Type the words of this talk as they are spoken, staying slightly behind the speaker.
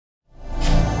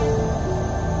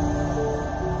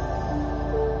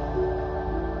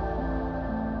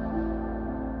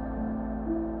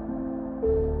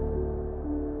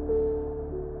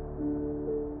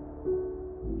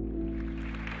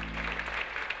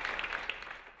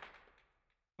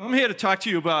I'm here to talk to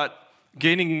you about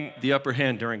gaining the upper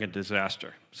hand during a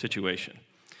disaster situation.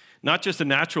 Not just a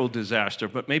natural disaster,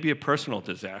 but maybe a personal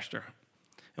disaster.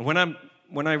 And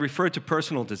when I refer to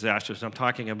personal disasters, I'm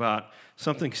talking about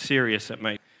something serious that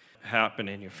might happen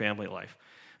in your family life.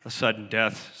 A sudden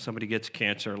death, somebody gets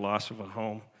cancer, loss of a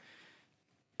home.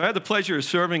 I had the pleasure of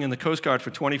serving in the Coast Guard for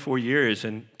 24 years,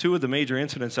 and two of the major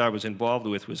incidents I was involved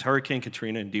with was Hurricane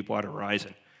Katrina and Deepwater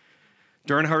Horizon.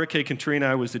 During Hurricane Katrina,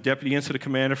 I was the Deputy Incident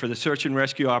Commander for the Search and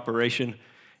Rescue Operation,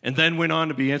 and then went on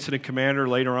to be Incident Commander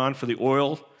later on for the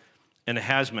oil and the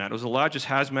hazmat. It was the largest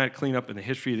hazmat cleanup in the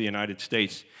history of the United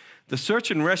States. The Search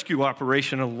and Rescue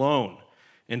Operation alone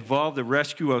involved the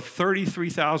rescue of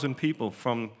 33,000 people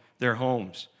from their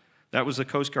homes. That was the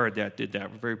Coast Guard that did that,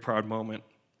 a very proud moment.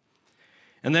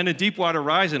 And then in Deepwater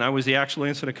Horizon, I was the actual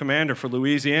Incident Commander for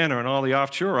Louisiana and all the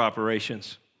offshore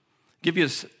operations. Give you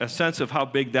a sense of how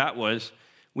big that was,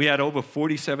 we had over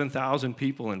 47,000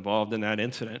 people involved in that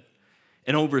incident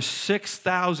and over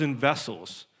 6,000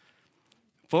 vessels.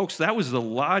 Folks, that was the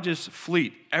largest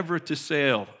fleet ever to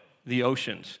sail the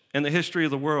oceans in the history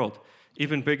of the world,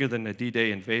 even bigger than the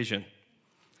D-Day invasion.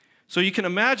 So you can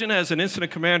imagine as an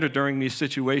incident commander during these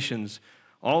situations,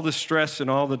 all the stress and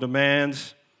all the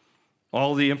demands,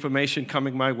 all the information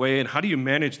coming my way, and how do you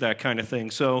manage that kind of thing?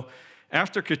 So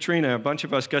after Katrina, a bunch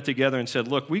of us got together and said,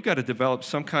 look, we've got to develop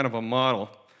some kind of a model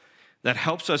that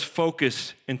helps us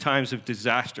focus in times of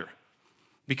disaster,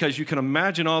 because you can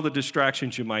imagine all the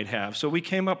distractions you might have. So we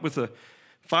came up with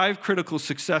 5 critical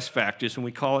success factors, and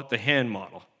we call it the hand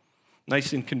model.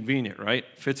 Nice and convenient, right?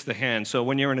 Fits the hand. So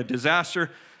when you're in a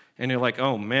disaster and you're like,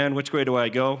 oh man, which way do I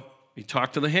go? You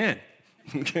talk to the hand.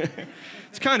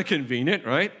 It's kind of convenient,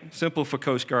 right? Simple for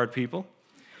Coast Guard people.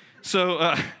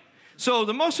 So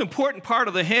the most important part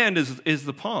of the hand is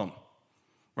the palm,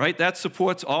 right? That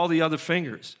supports all the other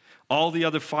fingers, all the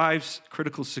other 5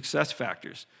 critical success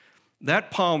factors.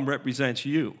 That palm represents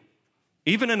you.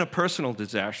 Even in a personal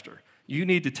disaster, you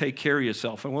need to take care of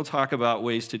yourself, and we'll talk about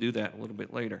ways to do that a little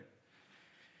bit later.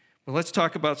 But let's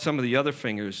talk about some of the other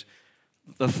fingers.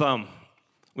 The thumb.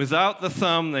 Without the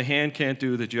thumb, the hand can't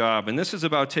do the job, and this is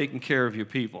about taking care of your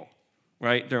people,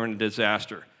 right, during a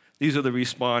disaster. These are the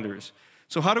responders.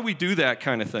 So how do we do that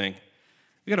kind of thing?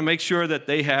 We've got to make sure that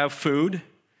they have food,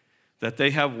 that they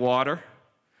have water,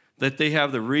 that they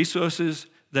have the resources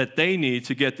that they need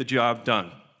to get the job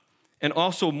done, and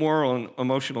also moral and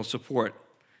emotional support.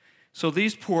 So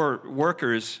these poor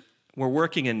workers were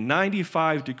working in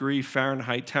 95-degree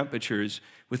Fahrenheit temperatures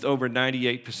with over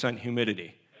 98%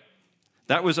 humidity.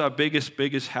 That was our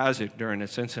biggest hazard during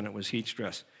this incident, was heat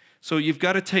stress. So you've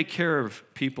got to take care of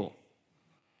people.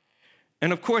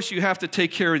 And of course, you have to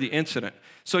take care of the incident.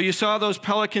 So you saw those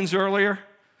pelicans earlier?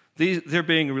 They're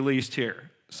being released here.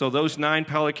 So those 9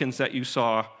 pelicans that you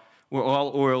saw were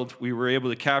all oiled. We were able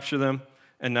to capture them,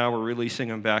 and now we're releasing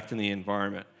them back to the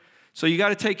environment. So you got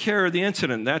to take care of the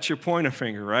incident. That's your pointer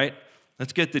finger, right?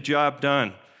 Let's get the job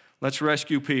done. Let's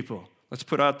rescue people. Let's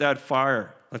put out that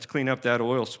fire. Let's clean up that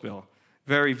oil spill.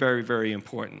 Very, very, very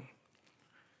important.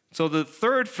 So the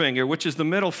third finger, which is the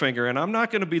middle finger, and I'm not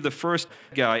going to be the first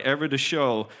guy ever to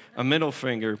show a middle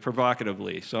finger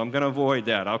provocatively, so I'm going to avoid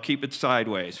that. I'll keep it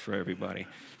sideways for everybody.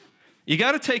 You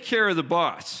got to take care of the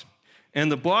boss, and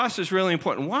the boss is really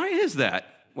important. Why is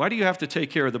that? Why do you have to take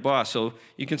care of the boss? So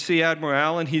you can see Admiral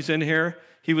Allen, he's in here.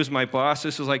 He was my boss.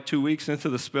 This is like 2 weeks into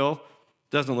the spill.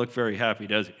 Doesn't look very happy,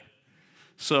 does he?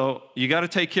 So you got to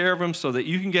take care of him so that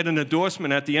you can get an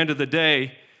endorsement at the end of the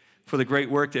day for the great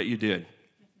work that you did.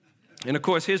 And of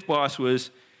course, his boss was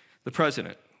the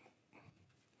president.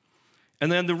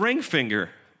 And then the ring finger,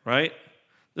 right?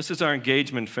 This is our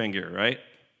engagement finger, right?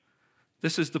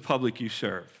 This is the public you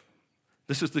serve.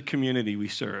 This is the community we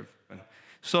serve.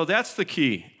 So that's the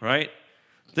key, right?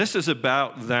 This is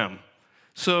about them.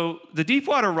 So the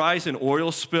Deepwater Horizon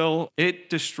oil spill,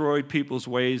 it destroyed people's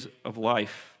ways of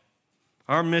life.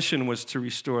 Our mission was to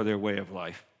restore their way of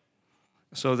life.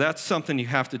 So that's something you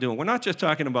have to do. And we're not just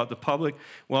talking about the public,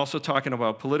 we're also talking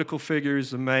about political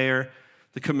figures, the mayor,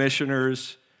 the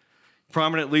commissioners,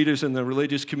 prominent leaders in the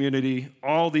religious community.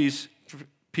 All these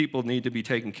people need to be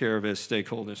taken care of as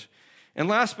stakeholders. And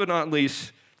last but not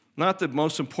least, not the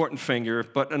most important finger,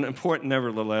 but an important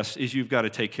nevertheless, is you've got to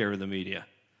take care of the media.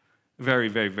 Very,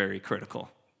 very, very critical.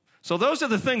 So those are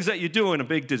the things that you do in a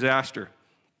big disaster.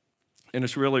 And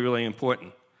it's really, really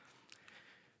important.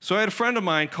 So I had a friend of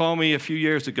mine call me a few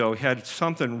years ago. He had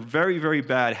something very, very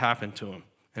bad happen to him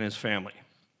and his family.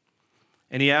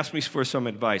 And he asked me for some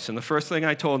advice. And the first thing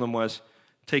I told him was,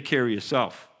 take care of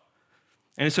yourself.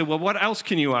 And he said, well, what else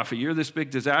can you offer? You're this big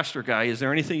disaster guy. Is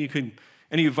there any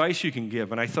advice you can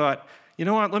give? And I thought, you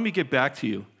know what, let me get back to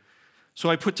you. So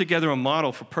I put together a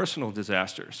model for personal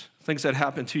disasters, things that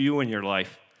happen to you in your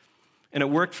life. And it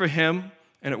worked for him,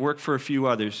 and it worked for a few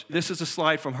others. This is a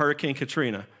slide from Hurricane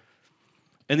Katrina.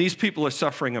 And these people are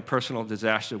suffering a personal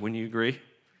disaster, wouldn't you agree?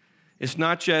 It's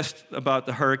not just about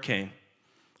the hurricane.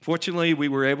 Fortunately, we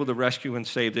were able to rescue and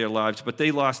save their lives, but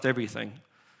they lost everything.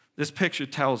 This picture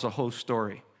tells a whole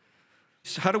story.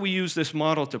 So how do we use this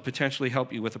model to potentially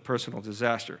help you with a personal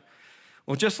disaster?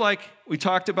 Well, just like we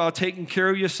talked about taking care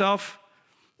of yourself,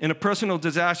 in a personal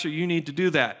disaster, you need to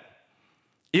do that,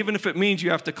 even if it means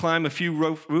you have to climb a few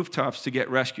rooftops to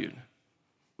get rescued.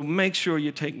 Make sure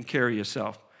you're taking care of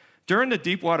yourself. During the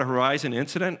Deepwater Horizon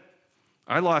incident,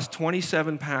 I lost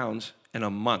 27 pounds in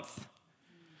a month,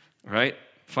 right?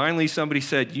 Finally, somebody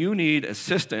said, you need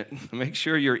assistance to make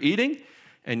sure you're eating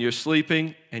and you're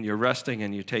sleeping and you're resting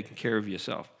and you're taking care of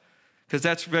yourself, because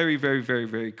that's very, very, very,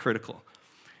 very critical.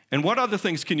 And what other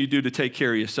things can you do to take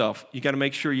care of yourself? You got to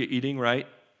make sure you're eating right,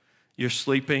 you're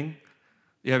sleeping,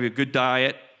 you have a good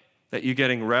diet, that you're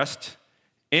getting rest,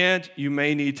 and you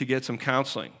may need to get some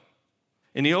counseling.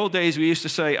 In the old days, we used to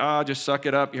say, just suck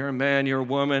it up, you're a man, you're a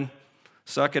woman,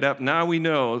 suck it up. Now we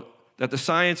know that the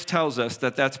science tells us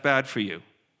that that's bad for you,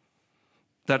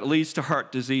 that it leads to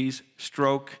heart disease,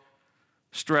 stroke,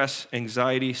 stress,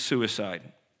 anxiety, suicide.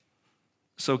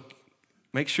 So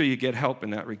make sure you get help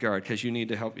in that regard, because you need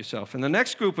to help yourself. And the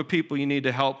next group of people you need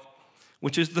to help,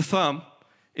 which is the thumb,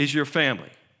 is your family.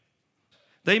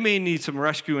 They may need some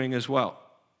rescuing as well.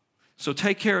 So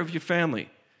take care of your family.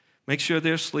 Make sure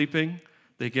they're sleeping,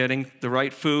 they're getting the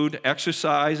right food.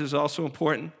 Exercise is also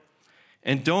important.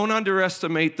 And don't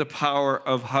underestimate the power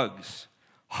of hugs.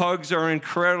 Hugs are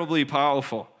incredibly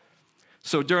powerful.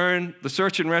 So during the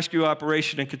search and rescue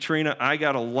operation in Katrina, I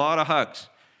got a lot of hugs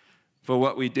for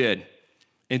what we did.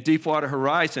 In Deepwater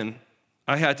Horizon,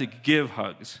 I had to give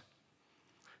hugs.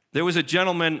 There was a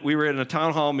gentleman, we were in a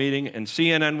town hall meeting, and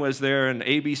CNN was there, and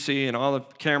ABC, and all the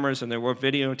cameras, and they were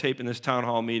videotaping this town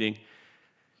hall meeting.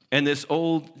 And this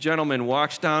old gentleman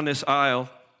walks down this aisle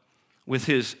with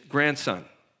his grandson,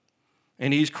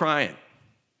 and he's crying.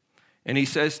 And he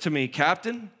says to me,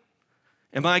 Captain,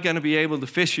 am I going to be able to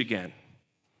fish again?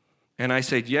 And I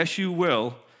said, yes, you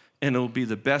will, and it'll be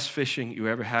the best fishing you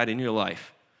ever had in your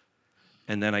life.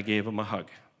 And then I gave him a hug.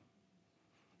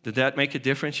 Did that make a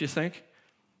difference, you think?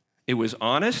 It was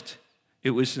honest,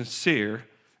 it was sincere,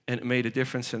 and it made a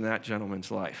difference in that gentleman's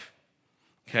life.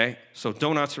 Okay? So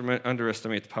don't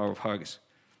underestimate the power of hugs.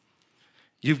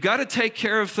 You've got to take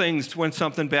care of things when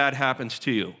something bad happens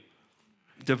to you.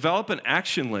 Develop an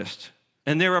action list,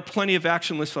 and there are plenty of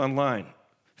action lists online.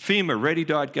 FEMA,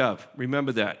 ready.gov,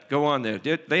 remember that. Go on there.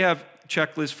 They have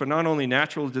checklists for not only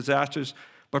natural disasters,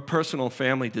 but personal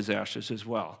family disasters as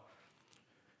well.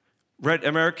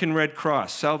 American Red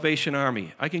Cross, Salvation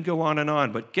Army. I can go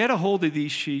on, but get a hold of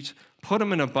these sheets, put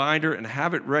them in a binder, and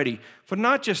have it ready for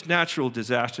not just natural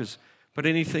disasters, but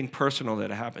anything personal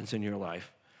that happens in your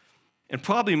life. And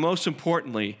probably most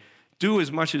importantly, do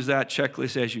as much as that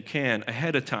checklist as you can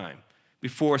ahead of time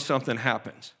before something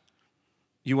happens.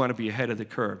 You want to be ahead of the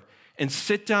curve. And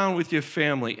sit down with your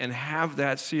family and have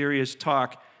that serious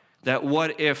talk, that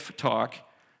what-if talk,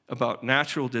 about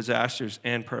natural disasters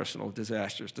and personal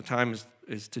disasters. The time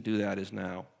is to do that is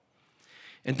now.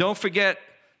 And don't forget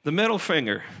the middle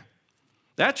finger.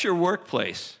 That's your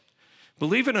workplace.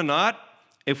 Believe it or not,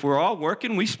 if we're all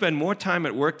working, we spend more time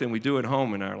at work than we do at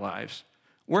home in our lives.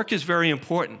 Work is very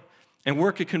important, and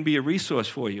work can be a resource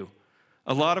for you.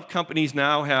 A lot of companies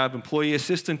now have employee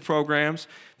assistance programs.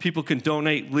 People can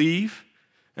donate leave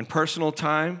and personal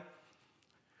time.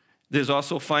 There's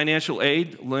also financial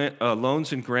aid,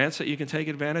 loans and grants that you can take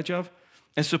advantage of.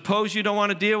 And suppose you don't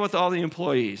want to deal with all the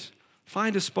employees.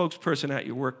 Find a spokesperson at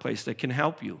your workplace that can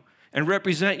help you and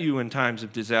represent you in times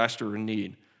of disaster or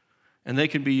need. And they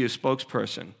can be your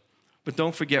spokesperson. But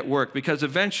don't forget work, because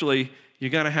eventually you're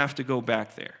going to have to go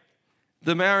back there.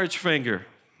 The marriage finger.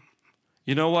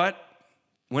 You know what?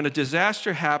 When a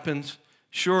disaster happens,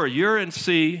 sure, you're in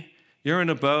sea, you're in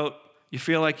a boat, you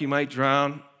feel like you might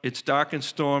drown. It's dark and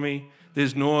stormy,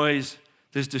 there's noise,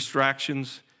 there's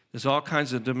distractions, there's all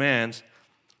kinds of demands,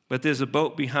 but there's a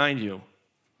boat behind you.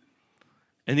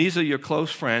 And these are your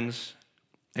close friends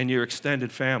and your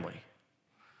extended family.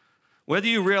 Whether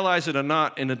you realize it or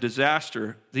not, in a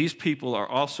disaster, these people are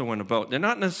also in a boat. They're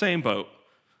not in the same boat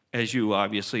as you,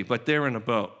 obviously, but they're in a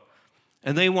boat.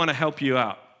 And they want to help you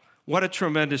out. What a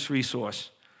tremendous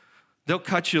resource. They'll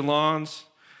cut your lawns.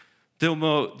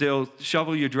 They'll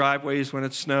shovel your driveways when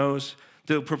it snows.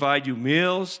 They'll provide you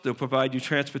meals. They'll provide you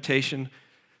transportation.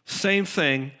 Same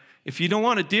thing. If you don't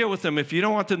want to deal with them, if you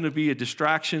don't want them to be a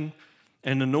distraction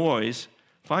and a noise,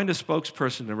 find a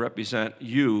spokesperson to represent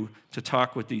you to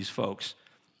talk with these folks.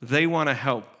 They want to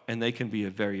help, and they can be a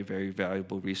very, very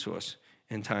valuable resource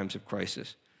in times of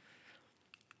crisis.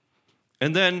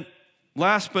 And then,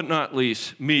 last but not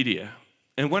least, media.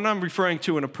 And what I'm referring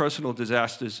to in a personal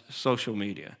disaster is social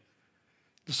media,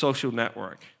 the social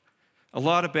network. A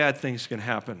lot of bad things can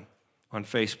happen on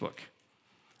Facebook.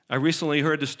 I recently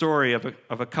heard the story of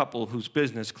a couple whose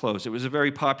business closed. It was a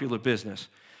very popular business.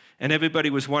 And everybody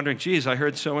was wondering, geez, I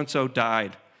heard so-and-so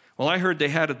died. Well, I heard they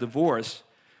had a divorce.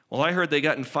 Well, I heard they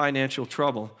got in financial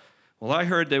trouble. Well, I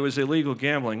heard there was illegal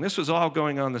gambling. This was all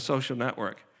going on the social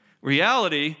network.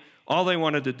 Reality, all they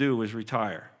wanted to do was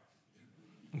retire.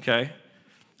 Okay?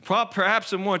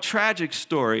 Perhaps a more tragic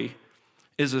story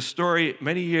is a story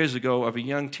many years ago of a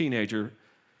young teenager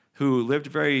who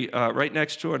lived right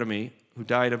next door to me, who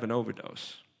died of an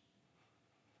overdose.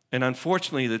 And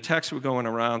unfortunately, the texts were going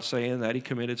around saying that he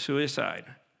committed suicide.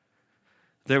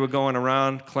 They were going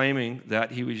around claiming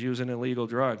that he was using illegal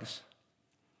drugs.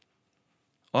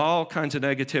 All kinds of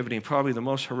negativity, and probably the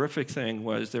most horrific thing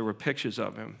was there were pictures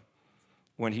of him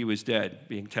when he was dead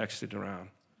being texted around.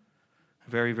 A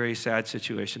very, very sad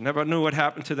situation. Never knew what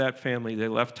happened to that family. They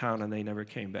left town and they never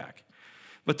came back.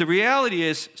 But the reality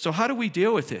is, so how do we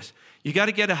deal with this? You got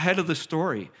to get ahead of the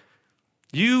story.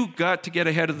 You got to get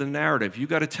ahead of the narrative. You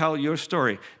got to tell your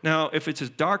story. Now, if it's a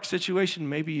dark situation,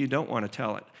 maybe you don't want to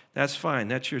tell it. That's fine.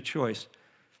 That's your choice.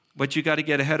 But you got to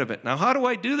get ahead of it. Now, how do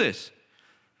I do this?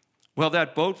 Well,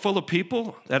 that boat full of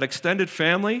people, that extended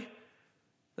family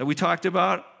that we talked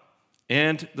about,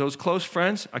 and those close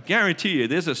friends, I guarantee you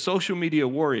there's a social media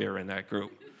warrior in that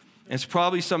group. And it's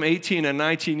probably some 18 or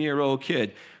 19-year-old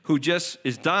kid who just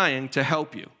is dying to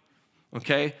help you.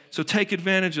 Okay? So take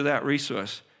advantage of that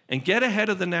resource and get ahead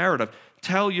of the narrative.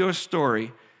 Tell your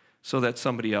story so that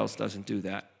somebody else doesn't do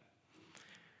that.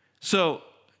 So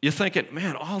you're thinking,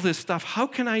 man, all this stuff, how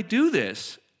can I do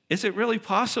this? Is it really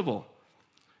possible?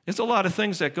 There's a lot of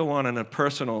things that go on in a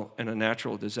personal and a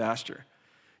natural disaster.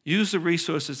 Use the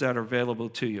resources that are available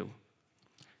to you,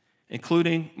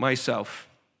 including myself.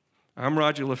 I'm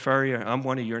Roger Laferriere. I'm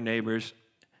one of your neighbors,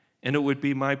 and it would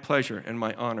be my pleasure and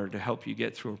my honor to help you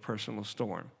get through a personal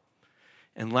storm.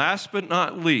 And last but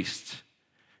not least,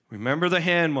 remember the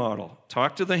hand model.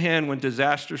 Talk to the hand when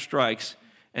disaster strikes,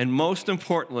 and most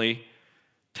importantly,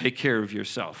 take care of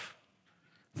yourself.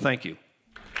 Thank you.